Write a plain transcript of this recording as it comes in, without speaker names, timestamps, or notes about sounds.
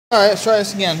Alright, let's try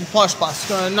this again. Plush Bus.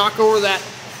 Gonna knock over that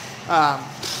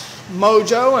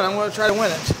mojo, and I'm gonna try to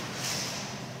win it.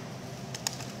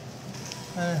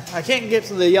 I can't get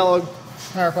to the yellow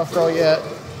Powerpuff Girl yet.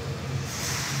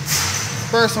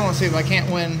 First, I want to see if I can't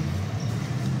win.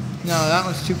 No, that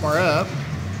one's too far up.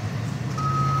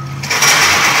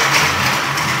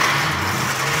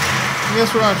 I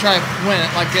guess we're gonna try to win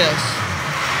it like this.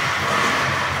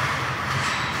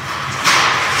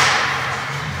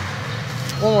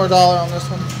 One more dollar on this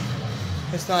one.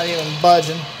 It's not even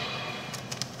budging.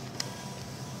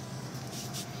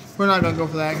 We're not gonna go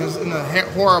for that because it's in a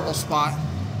horrible spot.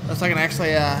 Unless I can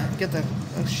actually get the.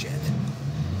 Oh shit.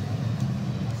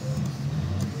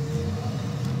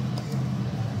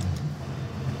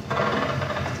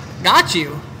 Got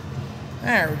you.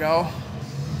 There we go.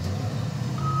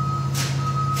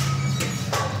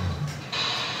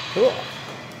 Cool.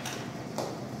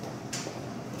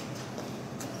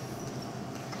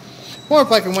 I wonder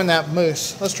if I can win that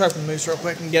moose. Let's try for the moose real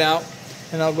quick and get out,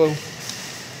 and I'll go.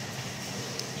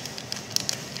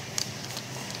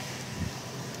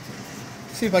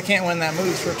 See if I can't win that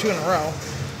moose for 2 in a row.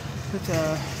 But,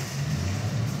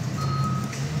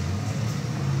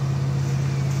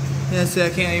 yeah, see, I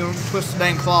can't even twist the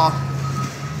dang claw.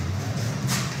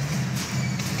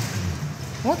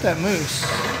 I want that moose.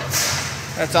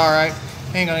 That's alright.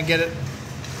 Ain't gonna get it.